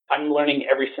I'm learning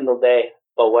every single day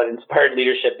about what inspired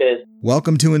leadership is.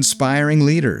 Welcome to Inspiring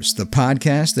Leaders, the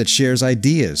podcast that shares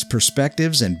ideas,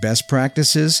 perspectives, and best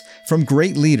practices from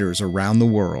great leaders around the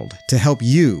world to help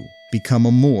you become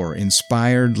a more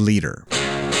inspired leader.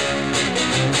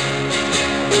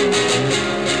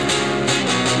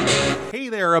 Hey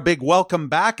there, a big welcome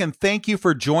back, and thank you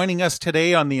for joining us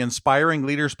today on the Inspiring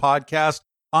Leaders podcast.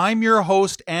 I'm your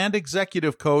host and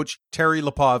executive coach, Terry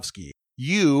Lipovski.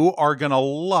 You are going to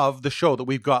love the show that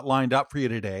we've got lined up for you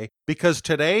today, because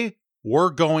today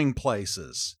we're going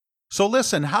places. So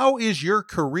listen, how is your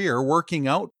career working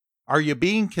out? Are you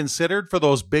being considered for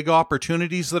those big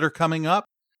opportunities that are coming up?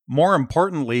 More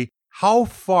importantly, how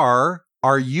far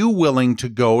are you willing to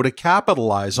go to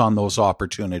capitalize on those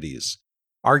opportunities?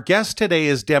 Our guest today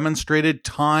has demonstrated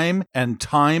time and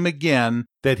time again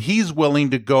that he's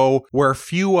willing to go where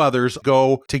few others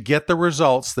go to get the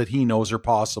results that he knows are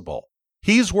possible.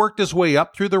 He's worked his way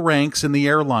up through the ranks in the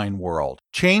airline world,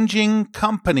 changing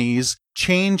companies,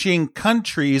 changing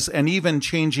countries, and even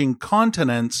changing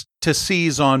continents to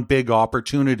seize on big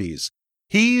opportunities.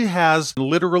 He has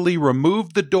literally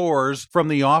removed the doors from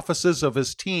the offices of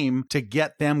his team to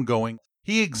get them going.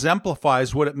 He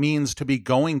exemplifies what it means to be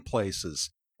going places.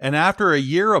 And after a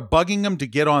year of bugging him to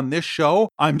get on this show,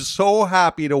 I'm so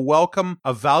happy to welcome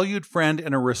a valued friend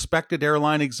and a respected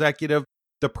airline executive,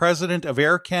 the president of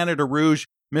Air Canada Rouge,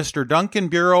 Mr. Duncan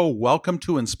Bureau. Welcome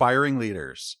to Inspiring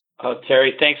Leaders. Oh,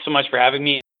 Terry, thanks so much for having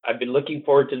me. I've been looking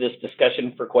forward to this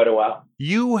discussion for quite a while.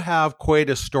 You have quite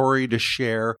a story to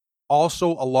share.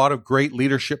 Also, a lot of great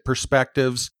leadership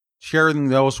perspectives. Sharing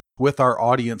those with our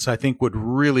audience, I think, would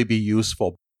really be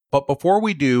useful. But before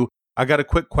we do, I got a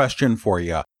quick question for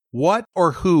you. What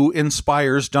or who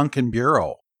inspires Duncan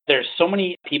Bureau? There's so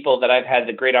many people that I've had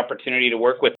the great opportunity to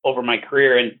work with over my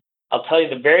career. And I'll tell you,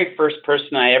 the very first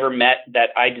person I ever met that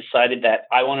I decided that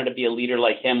I wanted to be a leader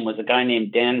like him was a guy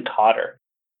named Dan Cotter.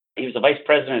 He was a vice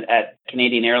president at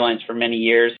Canadian Airlines for many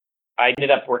years. I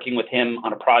ended up working with him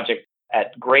on a project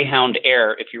at Greyhound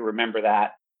Air, if you remember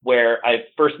that, where I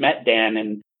first met Dan.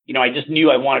 And, I just knew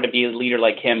I wanted to be a leader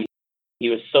like him. He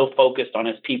was so focused on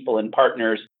his people and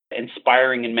partners,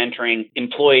 inspiring and mentoring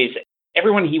employees.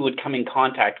 Everyone he would come in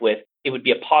contact with, it would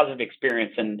be a positive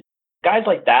experience. And guys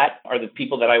like that are the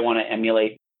people that I want to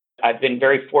emulate. I've been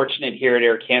very fortunate here at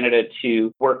Air Canada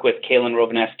to work with Calin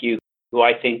Rovinescu, who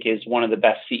I think is one of the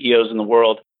best CEOs in the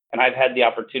world. And I've had the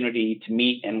opportunity to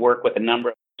meet and work with a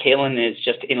number. Calin is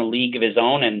just in a league of his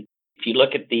own. And if you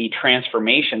look at the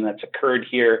transformation that's occurred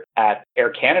here at Air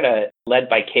Canada, led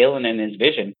by Calin and his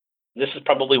vision, this is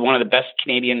probably one of the best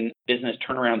Canadian business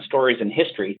turnaround stories in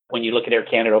history when you look at Air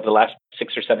Canada over the last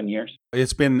 6 or 7 years.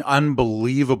 It's been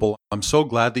unbelievable. I'm so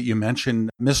glad that you mentioned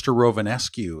Mr.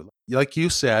 Rovinescu. Like you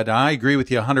said, I agree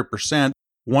with you 100%.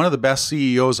 One of the best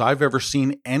CEOs I've ever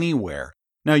seen anywhere.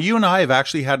 Now, you and I have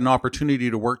actually had an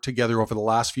opportunity to work together over the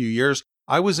last few years.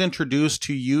 I was introduced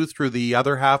to you through the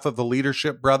other half of the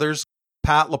Leadership Brothers,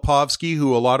 Pat Lipovski,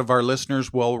 who a lot of our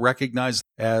listeners will recognize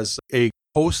as a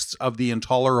host of the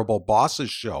Intolerable Bosses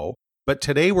show. But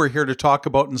today we're here to talk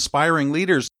about inspiring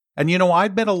leaders. And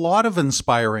I've met a lot of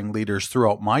inspiring leaders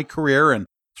throughout my career and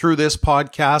through this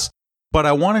podcast. But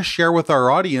I want to share with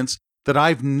our audience that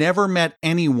I've never met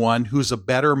anyone who's a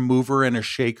better mover and a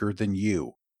shaker than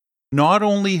you. Not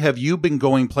only have you been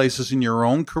going places in your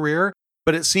own career,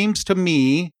 but it seems to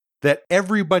me that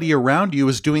everybody around you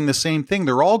is doing the same thing.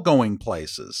 They're all going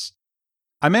places.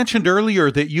 I mentioned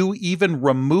earlier that you even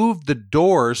removed the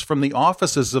doors from the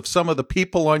offices of some of the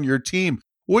people on your team.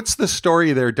 What's the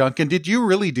story there, Duncan? Did you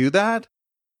really do that?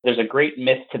 There's a great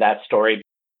myth to that story.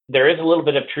 There is a little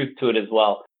bit of truth to it as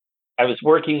well. I was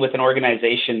working with an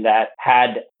organization that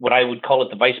had what I would call it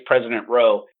the vice president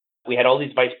row. We had all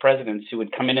these vice presidents who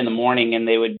would come in the morning and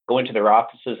they would go into their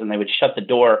offices and they would shut the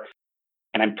door.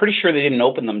 And I'm pretty sure they didn't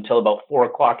open them until about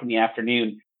 4:00 in the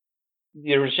afternoon.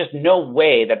 There was just no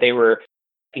way that they were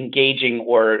engaging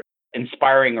or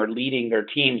inspiring or leading their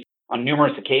teams. On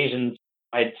numerous occasions,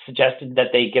 I had suggested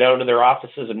that they get out of their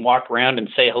offices and walk around and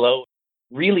say hello,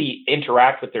 really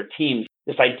interact with their teams.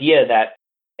 This idea that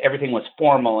everything was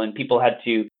formal and people had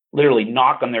to literally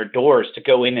knock on their doors to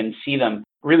go in and see them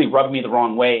really rubbed me the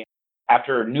wrong way.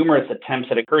 After numerous attempts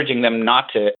at encouraging them not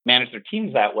to manage their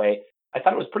teams that way, I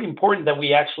thought it was pretty important that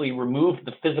we actually removed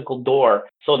the physical door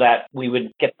so that we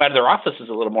would get out of their offices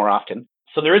a little more often.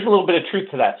 So there is a little bit of truth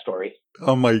to that story.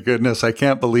 Oh my goodness, I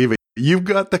can't believe it. You've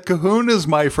got the kahunas,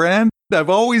 my friend. I've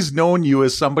always known you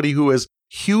as somebody who is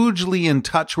hugely in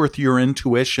touch with your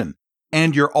intuition,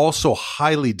 and you're also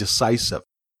highly decisive.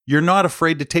 You're not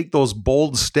afraid to take those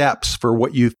bold steps for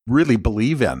what you really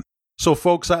believe in. So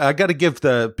folks, I got to give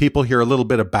the people here a little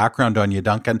bit of background on you,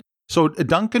 Duncan. So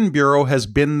Duncan Bureau has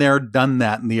been there, done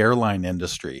that in the airline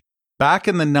industry. Back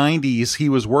in the 90s, he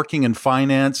was working in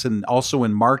finance and also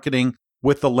in marketing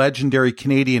with the legendary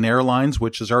Canadian Airlines,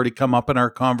 which has already come up in our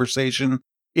conversation.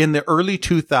 In the early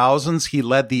 2000s, he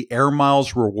led the Air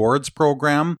Miles Rewards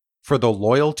program for the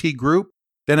loyalty group.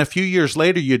 Then a few years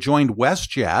later, you joined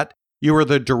WestJet. You were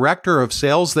the director of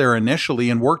sales there initially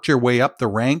and worked your way up the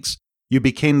ranks. You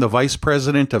became the vice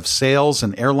president of sales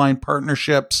and airline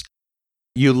partnerships.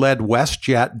 You led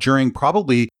WestJet during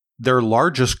probably their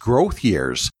largest growth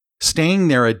years, staying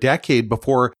there a decade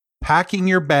before packing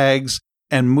your bags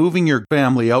and moving your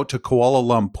family out to Kuala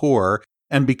Lumpur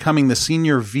and becoming the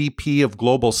senior VP of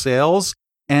global sales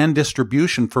and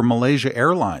distribution for Malaysia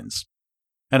Airlines.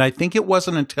 And I think it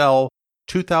wasn't until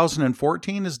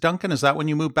 2014, is that when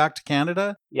you moved back to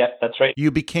Canada? Yeah, that's right.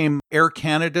 You became Air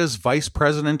Canada's vice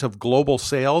president of global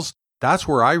sales. That's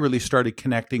where I really started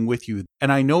connecting with you.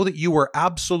 And I know that you were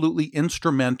absolutely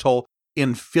instrumental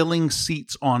in filling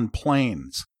seats on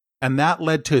planes. And that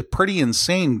led to pretty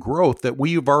insane growth that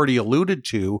we've already alluded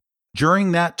to.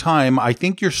 During that time, I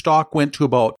think your stock went to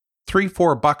about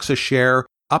 $3-4 a share,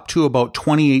 up to about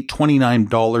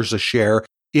 $28-29 a share.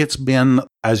 It's been,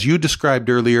 as you described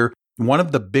earlier, one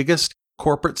of the biggest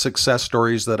corporate success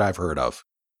stories that I've heard of.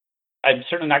 I'm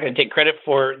certainly not going to take credit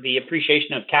for the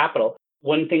appreciation of capital.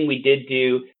 One thing we did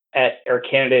do at Air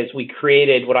Canada is we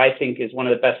created what I think is one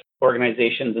of the best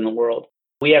organizations in the world.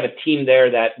 We have a team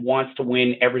there that wants to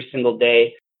win every single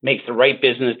day, makes the right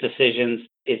business decisions.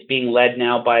 It's being led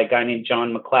now by a guy named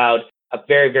John McLeod, a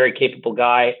very, very capable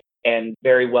guy and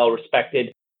very well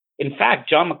respected. In fact,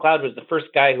 John McLeod was the first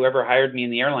guy who ever hired me in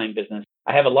the airline business.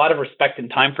 I have a lot of respect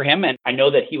and time for him, and I know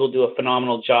that he will do a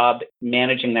phenomenal job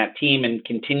managing that team and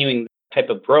continuing the type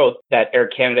of growth that Air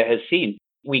Canada has seen.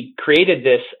 We created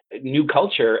this new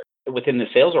culture within the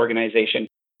sales organization.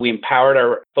 We empowered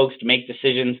our folks to make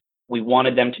decisions. We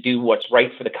wanted them to do what's right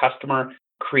for the customer,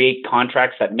 create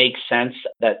contracts that make sense,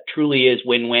 that truly is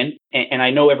win-win. And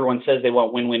I know everyone says they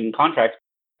want win-win contracts,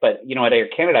 but at Air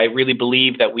Canada, I really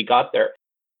believe that we got there.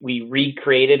 We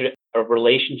recreated a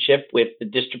relationship with the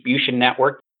distribution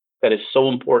network that is so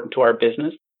important to our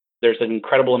business. There's an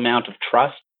incredible amount of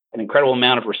trust, an incredible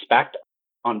amount of respect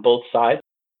on both sides.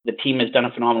 The team has done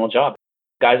a phenomenal job.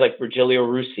 Guys like Virgilio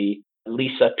Russi,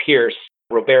 Lisa Pierce,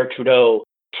 Robert Trudeau,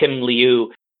 Tim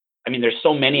Liu. There's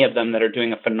so many of them that are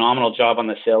doing a phenomenal job on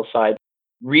the sales side,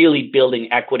 really building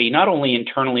equity, not only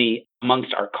internally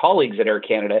amongst our colleagues at Air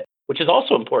Canada, which is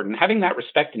also important, having that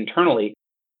respect internally.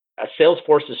 Sales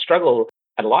forces struggle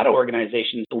at a lot of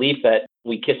organizations, believe that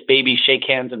we kiss babies, shake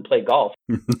hands, and play golf.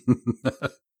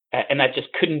 And that just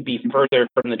couldn't be further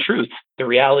from the truth. The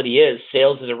reality is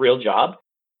sales is a real job,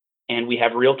 and we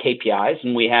have real KPIs,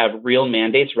 and we have real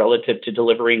mandates relative to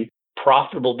delivering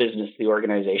profitable business to the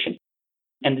organization.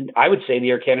 And I would say the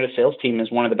Air Canada sales team is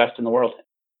one of the best in the world.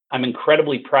 I'm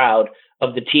incredibly proud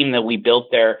of the team that we built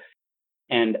there.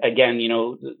 And again,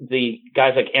 the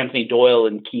guys like Anthony Doyle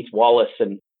and Keith Wallace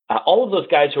and all of those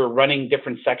guys who are running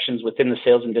different sections within the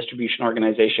sales and distribution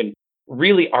organization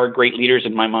really are great leaders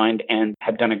in my mind and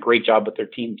have done a great job with their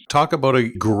teams. Talk about a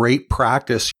great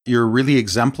practice. You're really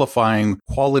exemplifying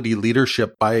quality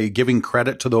leadership by giving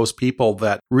credit to those people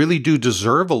that really do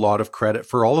deserve a lot of credit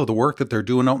for all of the work that they're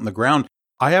doing out on the ground.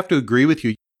 I have to agree with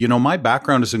you. My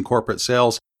background is in corporate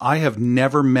sales. I have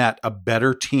never met a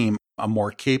better team, a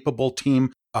more capable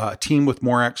team, a team with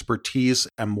more expertise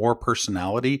and more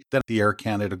personality than the Air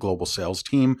Canada Global Sales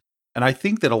team. And I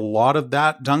think that a lot of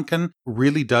that, Duncan,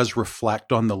 really does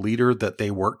reflect on the leader that they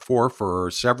worked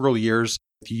for several years,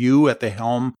 with you at the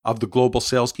helm of the global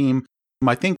sales team.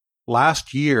 I think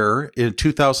last year in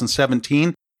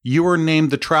 2017, you were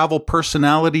named the Travel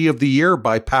Personality of the Year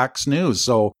by PAX News.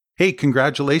 So, hey,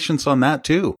 congratulations on that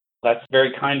too. That's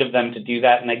very kind of them to do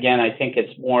that. And again, I think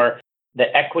it's more the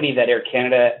equity that Air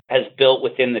Canada has built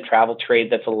within the travel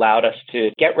trade that's allowed us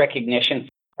to get recognition.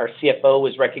 Our CFO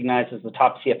was recognized as the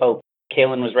top CFO.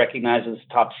 Kaylin was recognized as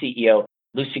the top CEO.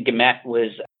 Lucy Guillemette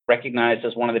was recognized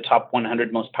as one of the top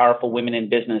 100 most powerful women in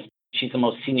business. She's the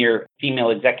most senior female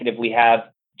executive we have.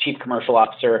 Chief Commercial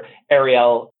Officer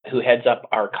Ariel, who heads up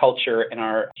our culture and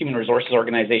our human resources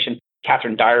organization.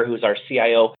 Catherine Dyer, who's our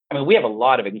CIO. We have a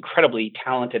lot of incredibly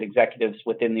talented executives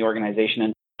within the organization,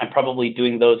 and I'm probably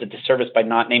doing those a disservice by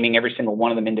not naming every single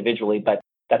one of them individually, but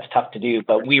that's tough to do.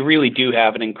 But we really do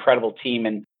have an incredible team.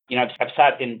 And, I've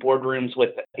sat in boardrooms with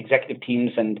executive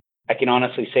teams, and I can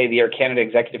honestly say the Air Canada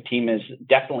executive team is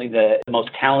definitely the most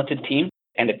talented team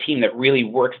and a team that really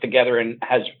works together and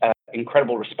has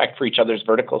incredible respect for each other's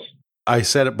verticals. I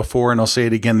said it before and I'll say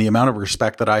it again. The amount of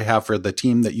respect that I have for the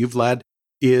team that you've led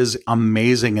is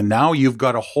amazing. And now you've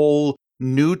got a whole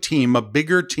new team, a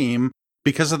bigger team,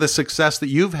 because of the success that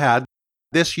you've had.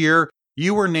 This year,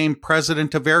 you were named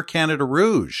president of Air Canada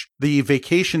Rouge, the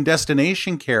vacation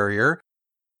destination carrier,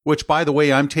 which, by the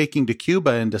way, I'm taking to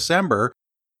Cuba in December.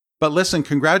 But listen,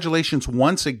 congratulations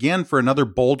once again for another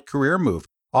bold career move.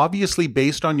 Obviously,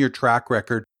 based on your track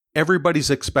record, everybody's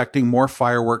expecting more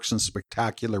fireworks and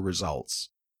spectacular results.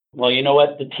 Well, you know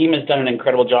what? The team has done an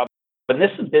incredible job. But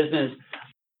this is business.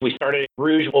 We started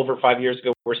Rouge over 5 years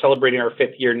ago. We're celebrating our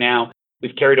 5th year now.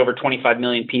 We've carried over 25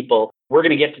 million people. We're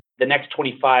going to get to the next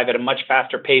 25 at a much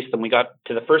faster pace than we got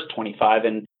to the first 25.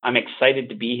 And I'm excited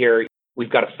to be here. We've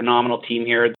got a phenomenal team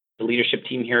here. The leadership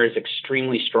team here is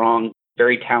extremely strong,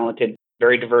 very talented,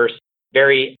 very diverse,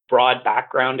 very broad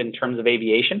background in terms of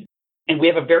aviation. And we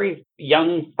have a very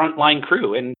young frontline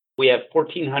crew. And we have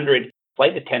 1,400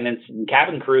 flight attendants and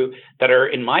cabin crew that are,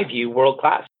 in my view,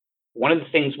 world-class. One of the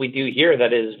things we do here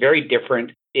that is very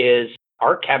different is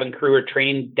our cabin crew are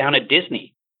trained down at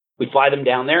Disney. We fly them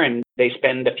down there and they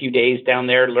spend a few days down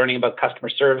there learning about customer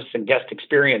service and guest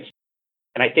experience.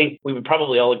 And I think we would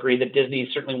probably all agree that Disney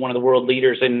is certainly one of the world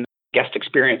leaders in guest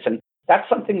experience. And that's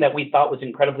something that we thought was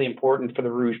incredibly important for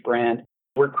the Rouge brand.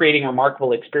 We're creating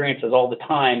remarkable experiences all the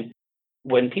time.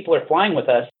 When people are flying with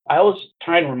us, I always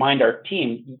try and remind our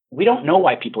team, we don't know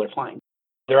why people are flying.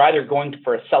 They're either going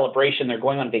for a celebration, they're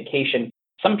going on vacation.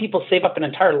 Some people save up an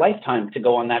entire lifetime to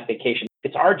go on that vacation.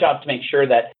 It's our job to make sure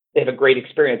that they have a great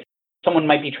experience. Someone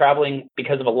might be traveling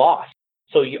because of a loss.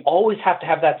 So you always have to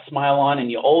have that smile on,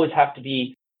 and you always have to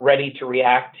be ready to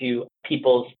react to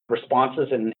people's responses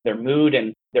and their mood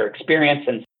and their experience.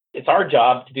 And it's our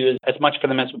job to do as much for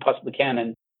them as we possibly can.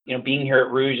 And, being here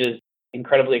at Rouge is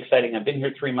incredibly exciting. I've been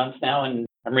here 3 months now, and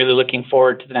I'm really looking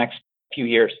forward to the next few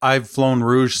years. I've flown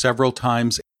Rouge several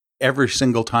times. Every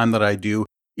single time that I do,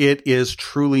 it is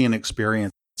truly an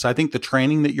experience. So I think the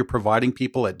training that you're providing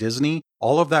people at Disney,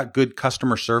 all of that good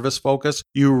customer service focus,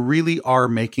 you really are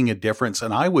making a difference.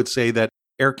 And I would say that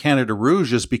Air Canada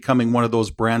Rouge is becoming one of those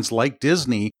brands like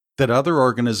Disney that other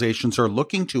organizations are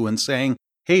looking to and saying,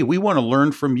 hey, we want to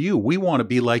learn from you. We want to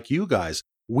be like you guys.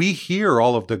 We hear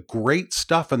all of the great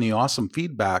stuff and the awesome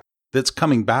feedback that's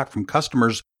coming back from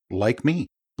customers like me,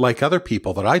 like other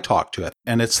people that I talk to.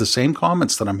 And it's the same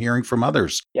comments that I'm hearing from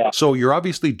others. Yeah. So you're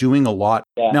obviously doing a lot.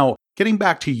 Yeah. Now, getting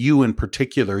back to you in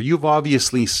particular, you've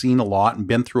obviously seen a lot and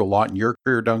been through a lot in your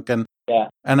career, Duncan. Yeah.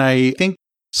 And I think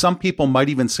some people might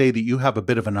even say that you have a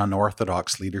bit of an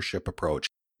unorthodox leadership approach.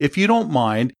 If you don't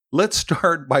mind, let's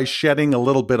start by shedding a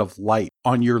little bit of light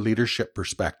on your leadership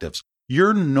perspectives.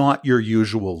 You're not your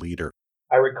usual leader.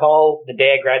 I recall the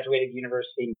day I graduated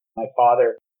university, my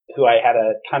father, who I had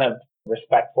a ton of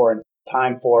respect for and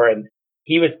time for, and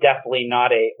he was definitely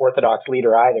not a orthodox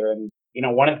leader either. And,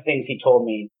 one of the things he told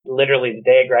me literally the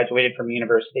day I graduated from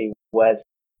university was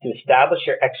to establish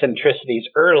your eccentricities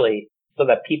early so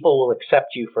that people will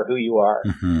accept you for who you are.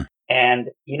 Mm-hmm. And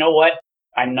you know what?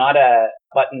 I'm not a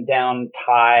button-down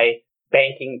tie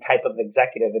banking type of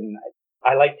executive, and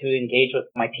I like to engage with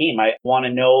my team. I want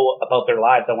to know about their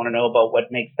lives. I want to know about what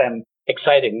makes them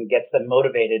excited and gets them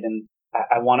motivated. And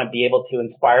I want to be able to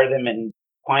inspire them and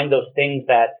find those things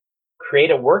that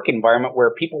create a work environment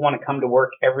where people want to come to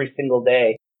work every single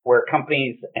day, where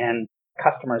companies and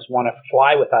customers want to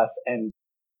fly with us and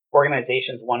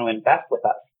organizations want to invest with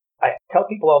us. I tell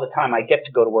people all the time, I get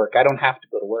to go to work. I don't have to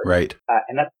go to work. Right.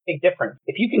 And that's a big difference.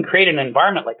 If you can create an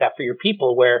environment like that for your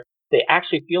people where they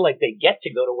actually feel like they get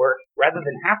to go to work rather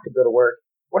than have to go to work,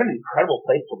 what an incredible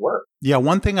place to work. Yeah,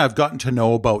 one thing I've gotten to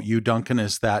know about you, Duncan,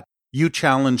 is that you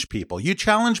challenge people. You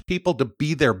challenge people to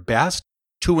be their best,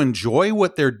 to enjoy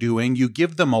what they're doing. You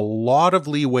give them a lot of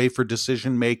leeway for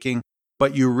decision making,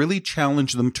 but you really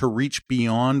challenge them to reach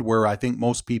beyond where I think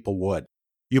most people would.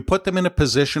 You put them in a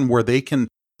position where they can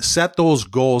set those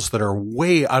goals that are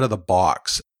way out of the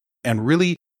box and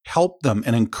really help them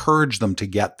and encourage them to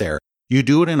get there. You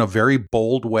do it in a very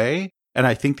bold way, and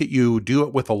I think that you do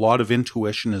it with a lot of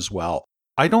intuition as well.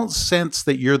 I don't sense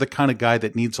that you're the kind of guy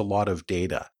that needs a lot of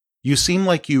data. You seem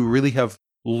like you really have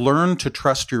learned to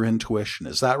trust your intuition.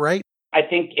 Is that right? I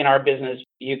think in our business,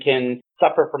 you can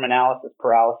suffer from analysis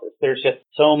paralysis. There's just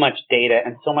so much data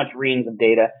and so much reams of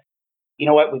data. You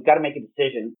know what? We've got to make a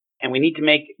decision, and we need to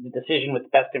make the decision with the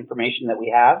best information that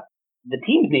we have. The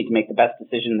teams need to make the best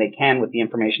decision they can with the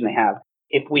information they have.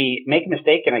 If we make a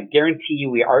mistake, and I guarantee you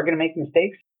we are going to make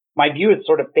mistakes, my view is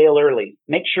sort of fail early.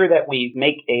 Make sure that we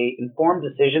make an informed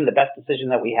decision, the best decision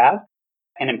that we have,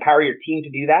 and empower your team to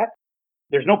do that.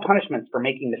 There's no punishments for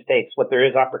making mistakes. What there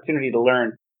is opportunity to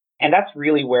learn. And that's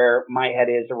really where my head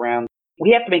is around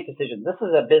we have to make decisions. This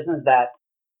is a business that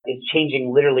is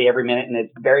changing literally every minute, and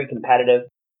it's very competitive.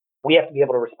 We have to be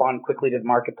able to respond quickly to the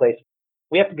marketplace.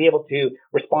 We have to be able to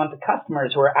respond to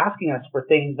customers who are asking us for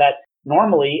things that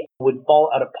normally would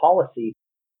fall out of policy.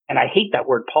 And I hate that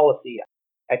word policy.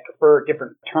 I prefer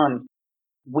different terms.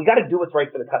 We got to do what's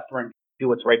right for the customer and do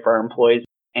what's right for our employees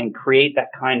and create that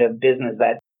kind of business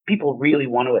that people really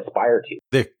want to aspire to.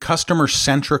 The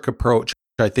customer-centric approach,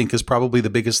 I think, is probably the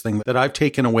biggest thing that I've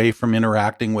taken away from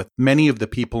interacting with many of the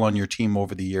people on your team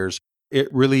over the years. It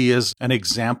really is an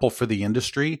example for the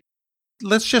industry.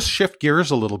 Let's just shift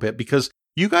gears a little bit, because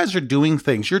you guys are doing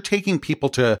things. You're taking people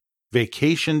to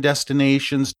vacation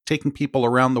destinations, taking people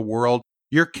around the world.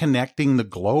 You're connecting the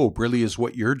globe, really, is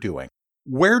what you're doing.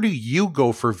 Where do you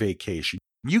go for vacation?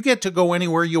 You get to go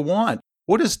anywhere you want.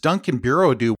 What does Duncan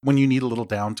Bureau do when you need a little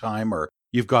downtime or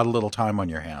you've got a little time on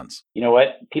your hands? You know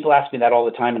what? People ask me that all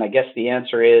the time, and I guess the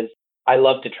answer is I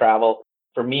love to travel.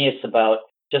 For me, it's about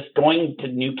just going to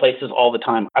new places all the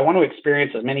time. I want to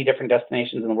experience as many different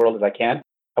destinations in the world as I can.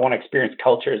 I want to experience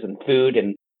cultures and food,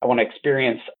 and I want to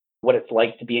experience what it's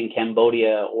like to be in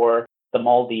Cambodia or the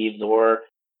Maldives or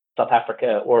South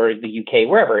Africa or the UK,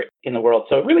 wherever in the world.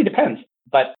 So it really depends.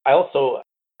 But I also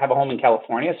have a home in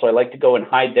California, so I like to go and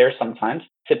hide there sometimes,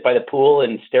 sit by the pool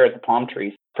and stare at the palm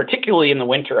trees. Particularly in the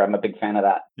winter, I'm a big fan of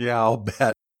that. Yeah, I'll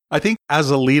bet. I think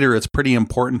as a leader, it's pretty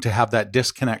important to have that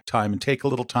disconnect time and take a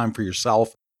little time for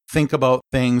yourself. Think about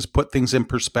things, put things in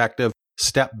perspective,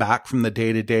 step back from the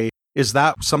day-to-day. Is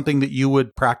that something that you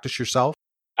would practice yourself?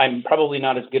 I'm probably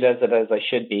not as good as it as I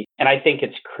should be. And I think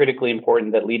it's critically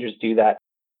important that leaders do that.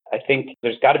 I think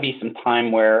there's got to be some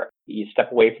time where you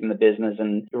step away from the business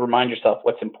and remind yourself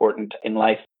what's important in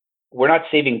life. We're not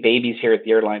saving babies here at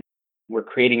the airline. We're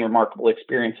creating remarkable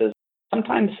experiences.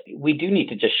 Sometimes we do need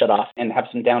to just shut off and have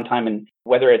some downtime, and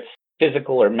whether it's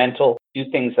physical or mental, do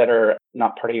things that are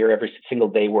not part of your every single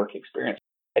day work experience.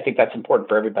 I think that's important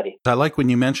for everybody. I like when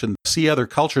you mentioned see other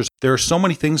cultures. There are so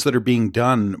many things that are being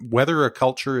done, whether a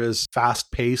culture is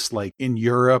fast-paced like in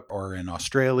Europe or in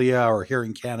Australia or here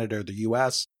in Canada or the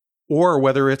US, or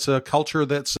whether it's a culture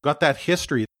that's got that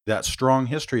history, that strong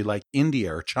history like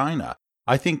India or China.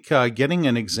 I think getting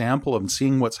an example of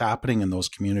seeing what's happening in those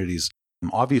communities,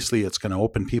 obviously it's going to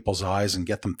open people's eyes and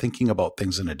get them thinking about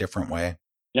things in a different way.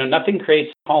 You know, nothing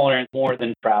creates tolerance more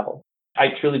than travel. I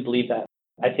truly believe that.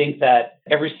 I think that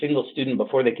every single student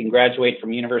before they can graduate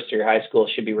from university or high school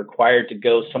should be required to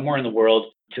go somewhere in the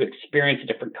world to experience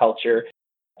a different culture,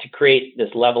 to create this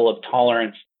level of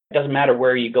tolerance. It doesn't matter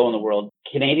where you go in the world.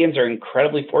 Canadians are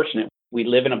incredibly fortunate. We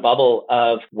live in a bubble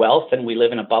of wealth and we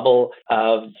live in a bubble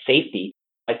of safety.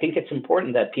 I think it's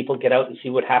important that people get out and see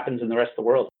what happens in the rest of the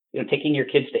world. You know, taking your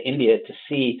kids to India to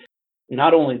see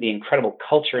not only the incredible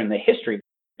culture and the history,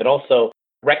 but also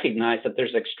recognize that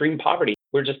there's extreme poverty.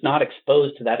 We're just not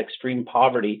exposed to that extreme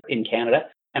poverty in Canada.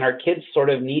 And our kids sort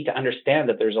of need to understand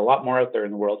that there's a lot more out there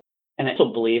in the world. And I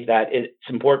also believe that it's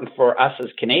important for us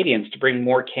as Canadians to bring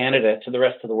more Canada to the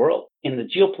rest of the world. In the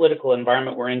geopolitical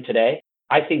environment we're in today,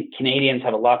 I think Canadians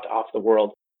have a lot to offer the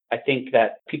world. I think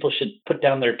that people should put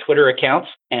down their Twitter accounts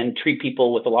and treat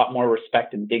people with a lot more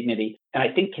respect and dignity. And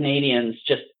I think Canadians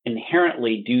just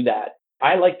inherently do that.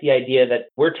 I like the idea that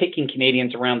we're taking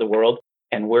Canadians around the world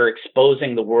and we're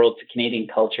exposing the world to Canadian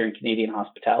culture and Canadian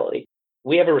hospitality.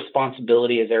 We have a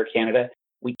responsibility as Air Canada.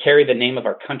 We carry the name of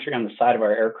our country on the side of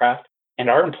our aircraft, and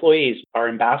our employees are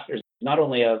ambassadors, not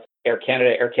only of Air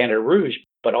Canada Rouge,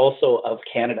 but also of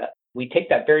Canada. We take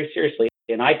that very seriously,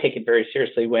 and I take it very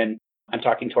seriously when I'm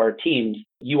talking to our teams.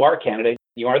 You are Canada.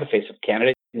 You are the face of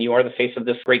Canada, and you are the face of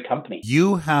this great company.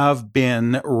 You have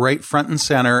been right front and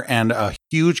center and a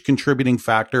huge contributing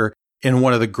factor in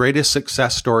one of the greatest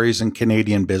success stories in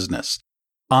Canadian business.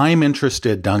 I'm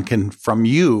interested, Duncan, from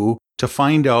you to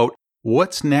find out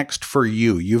what's next for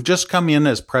you. You've just come in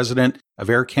as president of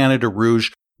Air Canada Rouge.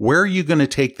 Where are you going to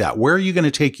take that? Where are you going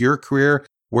to take your career?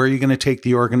 Where are you going to take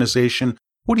the organization?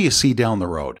 What do you see down the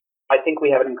road? I think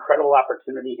we have an incredible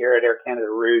opportunity here at Air Canada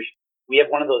Rouge. We have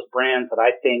one of those brands that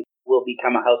I think will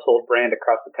become a household brand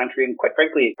across the country. And quite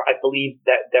frankly, I believe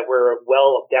that we're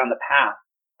well down the path.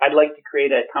 I'd like to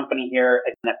create a company here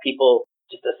that people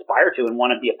just aspire to and want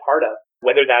to be a part of,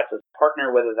 whether that's as a partner,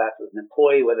 whether that's as an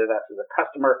employee, whether that's as a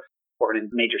customer or a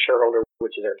major shareholder,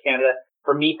 which is Air Canada.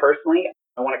 For me personally,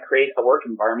 I want to create a work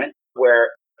environment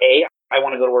where, I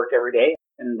want to go to work every day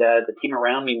and the team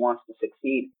around me wants to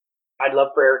succeed. I'd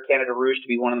love for Air Canada Rouge to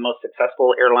be one of the most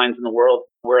successful airlines in the world.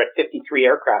 We're at 53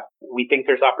 aircraft. We think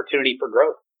there's opportunity for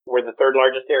growth. We're the third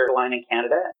largest airline in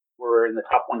Canada. We're in the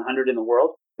top 100 in the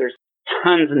world. There's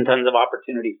tons and tons of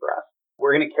opportunity for us.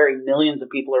 We're going to carry millions of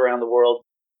people around the world.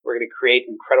 We're going to create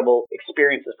incredible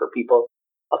experiences for people.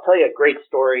 I'll tell you a great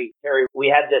story, Terry. We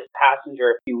had this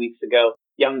passenger a few weeks ago,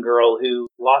 young girl who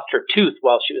lost her tooth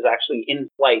while she was actually in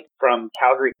flight from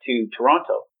Calgary to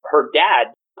Toronto. Her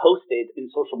dad posted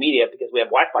in social media, because we have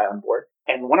Wi-Fi on board,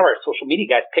 and one of our social media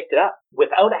guys picked it up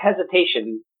without a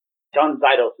hesitation. John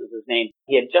Zydos is his name.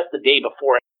 He had just the day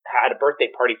before had a birthday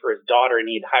party for his daughter, and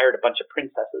he had hired a bunch of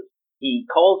princesses. He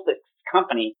calls the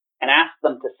company and asks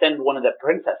them to send one of the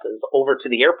princesses over to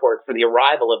the airport for the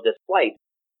arrival of this flight,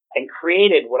 and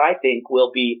created what I think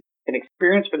will be an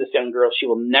experience for this young girl she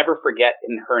will never forget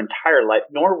in her entire life,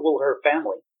 nor will her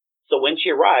family. So when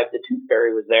she arrived, the Tooth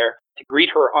Fairy was there to greet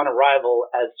her on arrival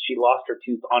as she lost her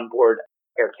tooth on board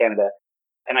Air Canada.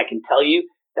 And I can tell you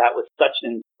that was such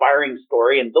an inspiring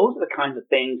story. And those are the kinds of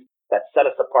things that set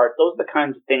us apart. Those are the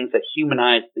kinds of things that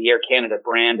humanize the Air Canada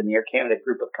brand and the Air Canada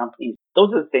group of companies.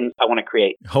 Those are the things I want to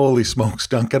create. Holy smokes,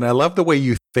 Duncan. I love the way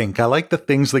you think. I like the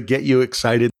things that get you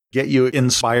excited, get you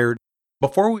inspired.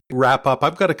 Before we wrap up,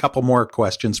 I've got a couple more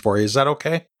questions for you. Is that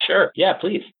okay? Sure. Yeah,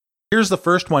 please. Here's the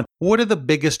first one. What are the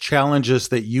biggest challenges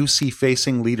that you see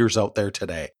facing leaders out there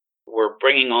today? We're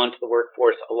bringing onto the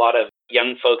workforce a lot of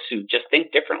young folks who just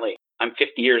think differently. I'm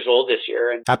 50 years old this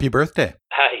year. And happy birthday.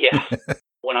 Yeah.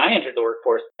 When I entered the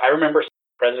workforce, I remember the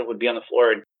president would be on the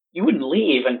floor and you wouldn't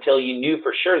leave until you knew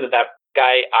for sure that that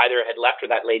guy either had left or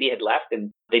that lady had left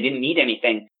and they didn't need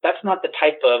anything. That's not the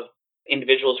type of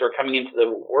individuals who are coming into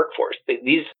the workforce.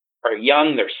 These are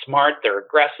young, they're smart, they're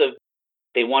aggressive,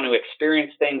 they want to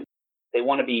experience things. They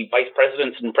want to be vice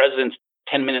presidents and presidents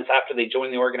 10 minutes after they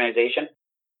join the organization.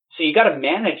 So you got to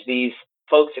manage these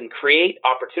folks and create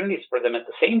opportunities for them at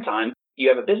the same time. You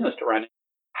have a business to run.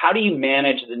 How do you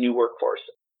manage the new workforce?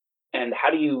 And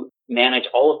how do you manage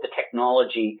all of the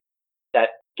technology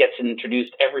that gets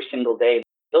introduced every single day?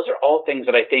 Those are all things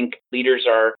that I think leaders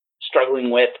are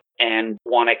struggling with and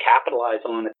want to capitalize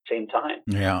on at the same time.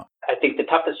 Yeah. I think the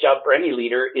toughest job for any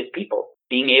leader is people.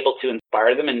 Being able to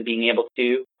inspire them and being able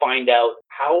to find out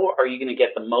how are you going to get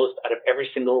the most out of every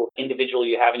single individual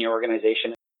you have in your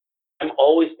organization. I'm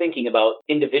always thinking about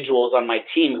individuals on my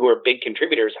team who are big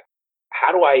contributors.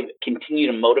 How do I continue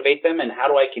to motivate them and how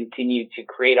do I continue to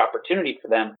create opportunity for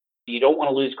them? You don't want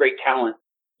to lose great talent.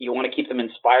 You want to keep them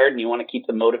inspired and you want to keep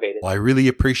them motivated. Well, I really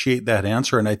appreciate that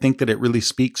answer. And I think that it really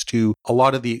speaks to a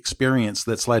lot of the experience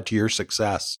that's led to your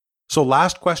success. So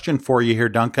last question for you here,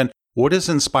 Duncan. What does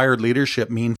inspired leadership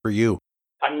mean for you?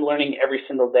 I'm learning every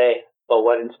single day about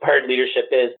what inspired leadership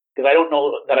is because I don't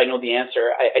know that I know the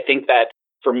answer. I think that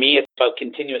for me, it's about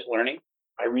continuous learning.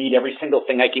 I read every single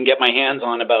thing I can get my hands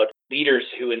on about leaders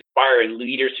who inspire and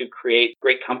leaders who create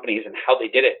great companies and how they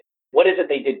did it. What is it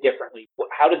they did differently?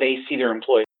 How do they see their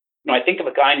employees? I think of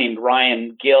a guy named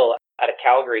Ryan Gill out of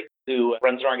Calgary who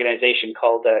runs an organization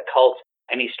called Cult,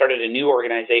 and he started a new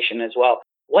organization as well.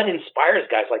 What inspires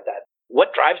guys like that?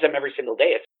 What drives them every single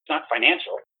day? It's not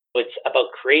financial. It's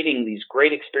about creating these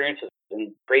great experiences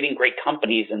and creating great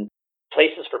companies and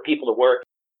places for people to work.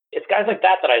 It's guys like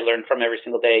that I learn from every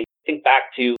single day. Think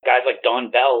back to guys like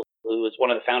Don Bell, who was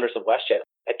one of the founders of WestJet.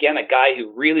 Again, a guy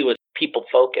who really was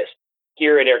people-focused.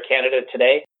 Here at Air Canada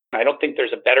today, I don't think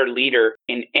there's a better leader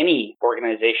in any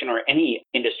organization or any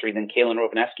industry than Calin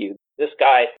Rovinescu. This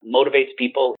guy motivates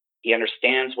people. He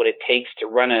understands what it takes to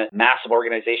run a massive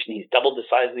organization. He's doubled the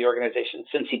size of the organization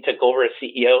since he took over as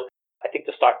CEO. I think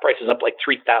the stock price is up like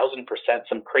 3,000%,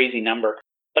 some crazy number.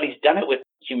 But he's done it with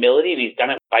humility, and he's done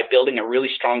it by building a really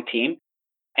strong team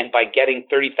and by getting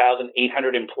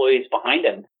 30,800 employees behind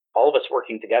him, all of us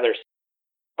working together.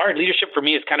 Inspired leadership for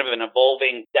me is kind of an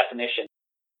evolving definition.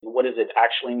 What does it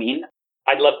actually mean?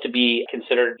 I'd love to be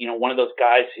considered, one of those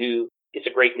guys who is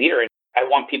a great leader. And I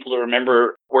want people to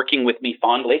remember working with me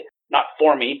fondly, not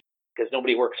for me, because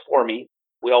nobody works for me.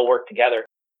 We all work together.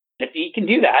 And if you can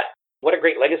do that, what a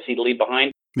great legacy to leave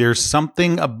behind. There's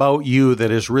something about you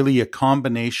that is really a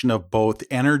combination of both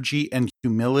energy and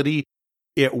humility.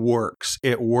 It works.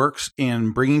 It works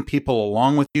in bringing people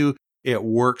along with you. It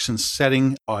works in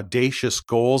setting audacious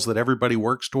goals that everybody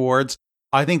works towards.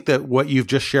 I think that what you've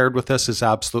just shared with us is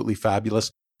absolutely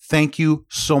fabulous. Thank you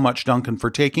so much, Duncan, for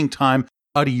taking time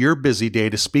out of your busy day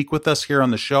to speak with us here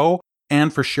on the show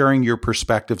and for sharing your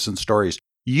perspectives and stories.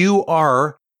 You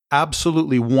are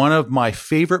absolutely one of my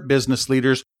favorite business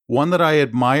leaders, one that I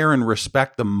admire and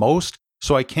respect the most.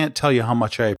 So I can't tell you how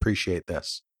much I appreciate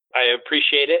this. I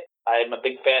appreciate it. I'm a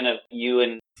big fan of you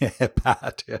and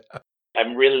Pat. Yeah.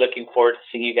 I'm really looking forward to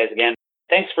seeing you guys again.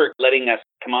 Thanks for letting us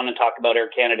come on and talk about Air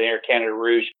Canada and Air Canada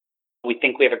Rouge. We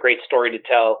think we have a great story to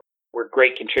tell. We're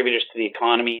great contributors to the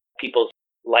economy, people's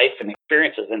life and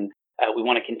experiences. And we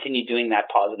want to continue doing that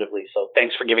positively. So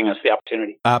thanks for giving us the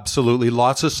opportunity. Absolutely.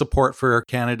 Lots of support for Air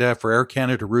Canada, for Air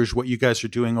Canada Rouge. What you guys are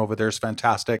doing over there is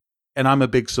fantastic. And I'm a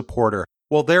big supporter.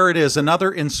 Well, there it is.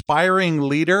 Another inspiring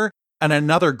leader and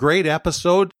another great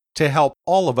episode to help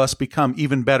all of us become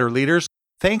even better leaders.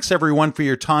 Thanks everyone for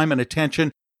your time and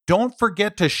attention. Don't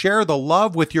forget to share the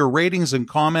love with your ratings and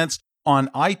comments on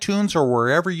iTunes or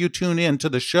wherever you tune in to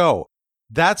the show.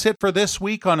 That's it for this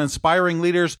week on Inspiring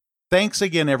Leaders. Thanks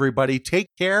again, everybody. Take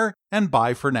care and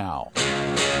bye for now.